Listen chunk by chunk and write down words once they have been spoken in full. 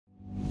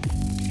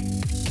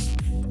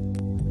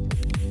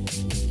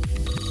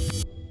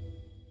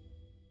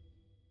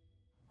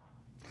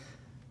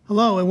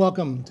Hello and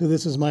welcome to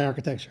This Is My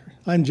Architecture.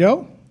 I'm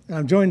Joe, and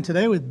I'm joined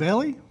today with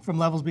Bailey from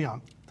Levels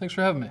Beyond. Thanks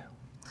for having me.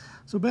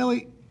 So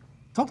Bailey,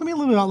 talk to me a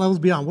little bit about Levels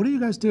Beyond. What do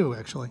you guys do,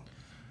 actually?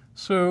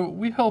 So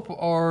we help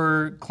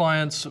our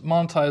clients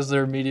monetize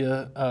their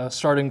media,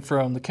 starting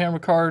from the camera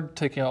card,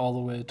 taking it all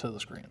the way to the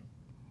screen.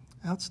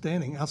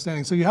 Outstanding,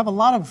 outstanding. So you have a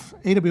lot of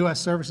AWS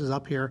services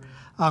up here.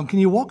 Can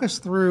you walk us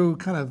through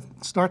kind of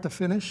start to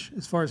finish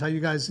as far as how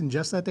you guys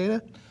ingest that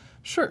data?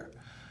 Sure.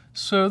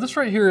 So this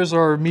right here is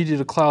our media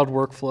to cloud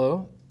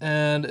workflow,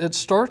 and it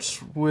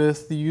starts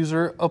with the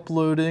user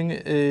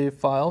uploading a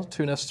file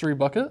to an S3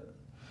 bucket.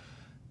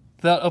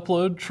 That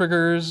upload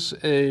triggers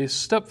a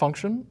step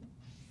function.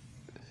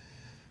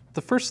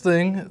 The first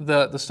thing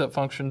that the step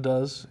function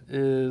does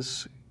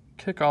is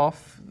kick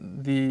off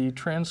the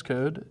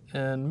transcode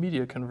and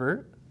media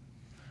convert.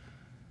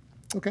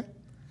 Okay.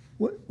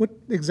 What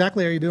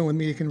exactly are you doing with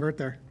media convert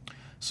there?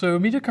 So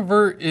media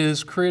convert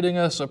is creating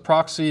us a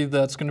proxy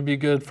that's going to be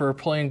good for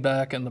playing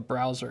back in the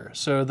browser,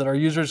 so that our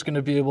user is going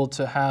to be able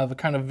to have a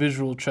kind of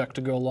visual check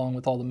to go along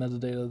with all the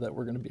metadata that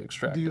we're going to be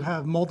extracting. Do you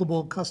have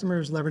multiple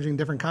customers leveraging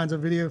different kinds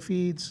of video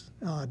feeds,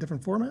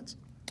 different formats?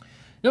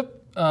 Yep.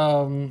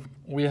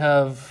 We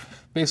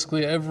have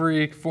basically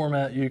every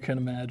format you can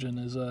imagine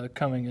is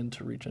coming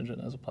into Reach Engine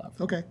as a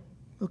platform. Okay.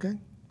 Okay.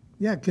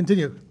 Yeah,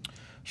 continue.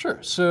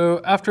 Sure.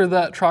 So after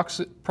that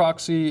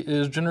proxy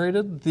is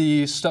generated,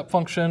 the step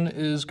function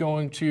is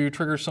going to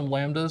trigger some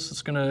lambdas.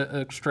 It's going to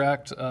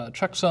extract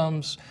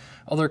checksums,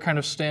 other kind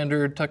of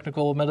standard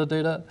technical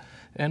metadata,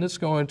 and it's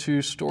going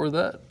to store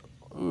that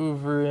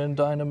over in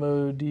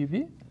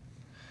DynamoDB.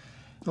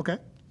 Okay.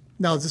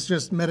 Now, is this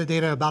just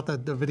metadata about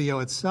the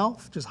video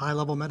itself, just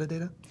high-level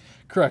metadata?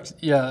 Correct.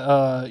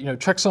 Yeah.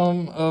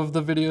 Checksum of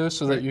the video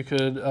so that you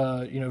could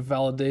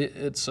validate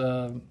its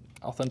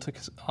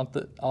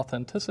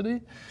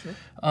authenticity. Sure.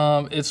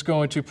 It's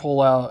going to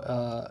pull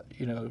out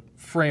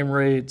frame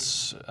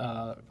rates,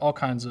 all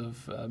kinds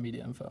of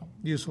media info.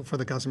 Useful for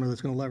the customer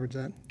that's going to leverage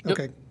that. Yep.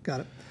 Okay,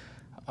 got it.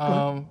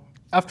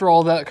 After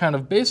all that kind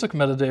of basic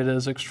metadata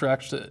is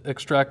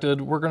extracted,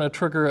 we're going to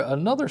trigger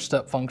another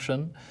step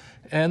function,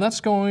 and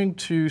that's going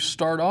to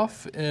start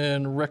off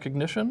in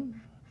recognition.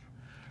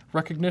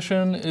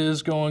 Recognition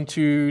is going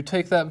to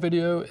take that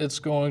video. It's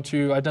going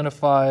to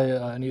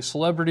identify any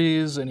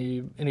celebrities,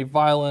 any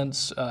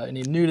violence,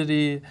 any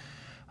nudity,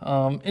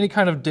 any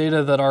kind of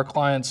data that our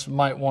clients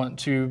might want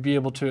to be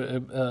able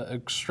to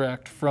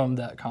extract from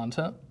that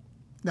content.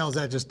 Now, is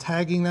that just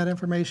tagging that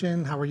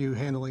information? How are you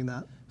handling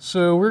that?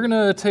 So we're going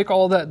to take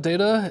all that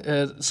data.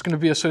 It's going to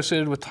be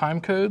associated with time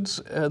codes,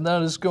 and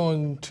that is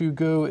going to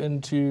go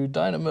into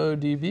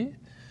DynamoDB.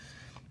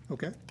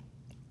 Okay.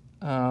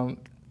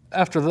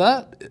 After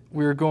that,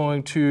 we're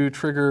going to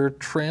trigger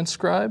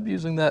transcribe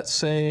using that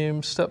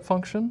same step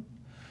function.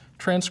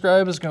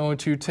 Transcribe is going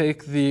to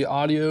take the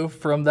audio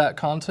from that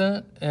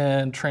content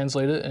and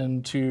translate it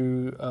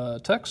into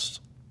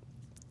text.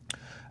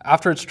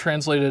 After it's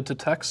translated to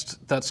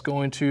text, that's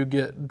going to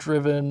get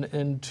driven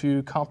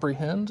into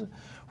comprehend,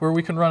 where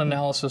we can run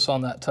analysis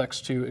on that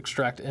text to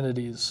extract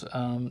entities,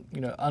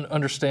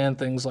 understand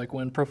things like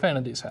when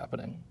profanity is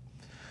happening.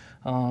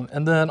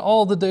 And then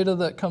all the data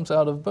that comes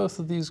out of both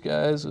of these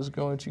guys is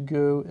going to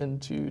go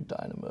into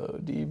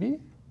DynamoDB.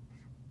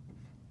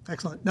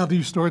 Excellent. Now, do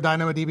you store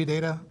DynamoDB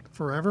data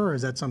forever, or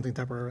is that something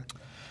temporary?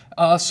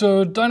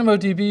 So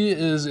DynamoDB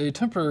is a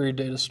temporary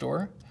data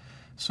store.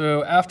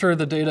 So after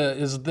the data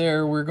is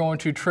there, we're going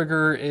to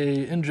trigger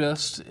a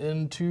ingest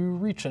into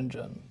Reach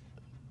Engine.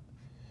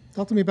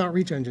 Talk to me about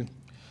Reach Engine.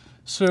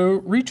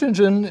 So Reach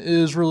Engine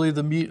is really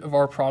the meat of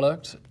our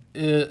product.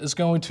 It is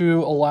going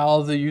to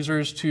allow the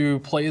users to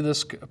play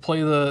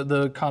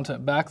the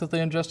content back that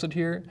they ingested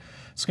here.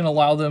 It's going to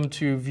allow them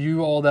to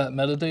view all that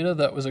metadata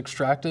that was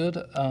extracted.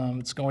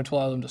 It's going to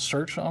allow them to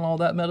search on all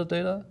that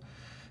metadata.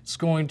 It's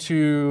going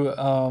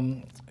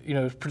to,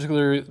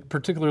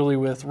 particularly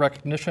with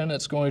recognition,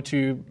 it's going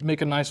to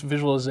make a nice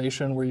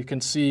visualization where you can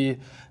see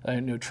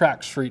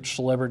tracks for each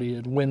celebrity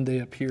and when they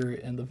appear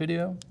in the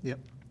video. Yep.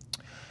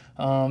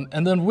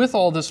 And then with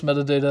all this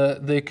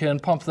metadata, they can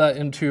pump that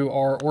into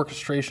our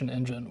orchestration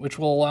engine, which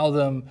will allow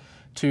them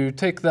to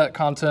take that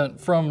content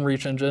from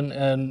Reach Engine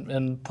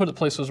and put it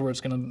places where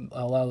it's going to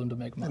allow them to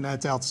make money. And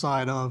that's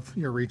outside of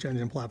your Reach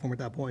Engine platform at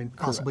that point,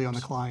 possibly on the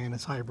client,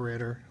 it's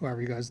hybrid, or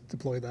however you guys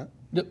deploy that.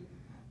 Yep.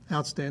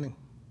 Outstanding.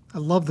 I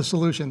love the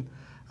solution.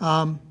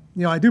 I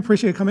do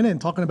appreciate you coming in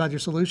and talking about your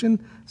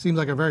solution. Seems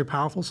like a very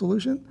powerful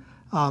solution.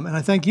 And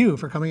I thank you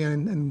for coming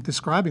in and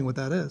describing what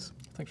that is.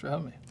 Thanks for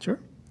having me. Sure.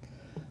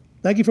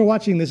 Thank you for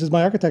watching This Is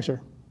My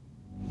Architecture.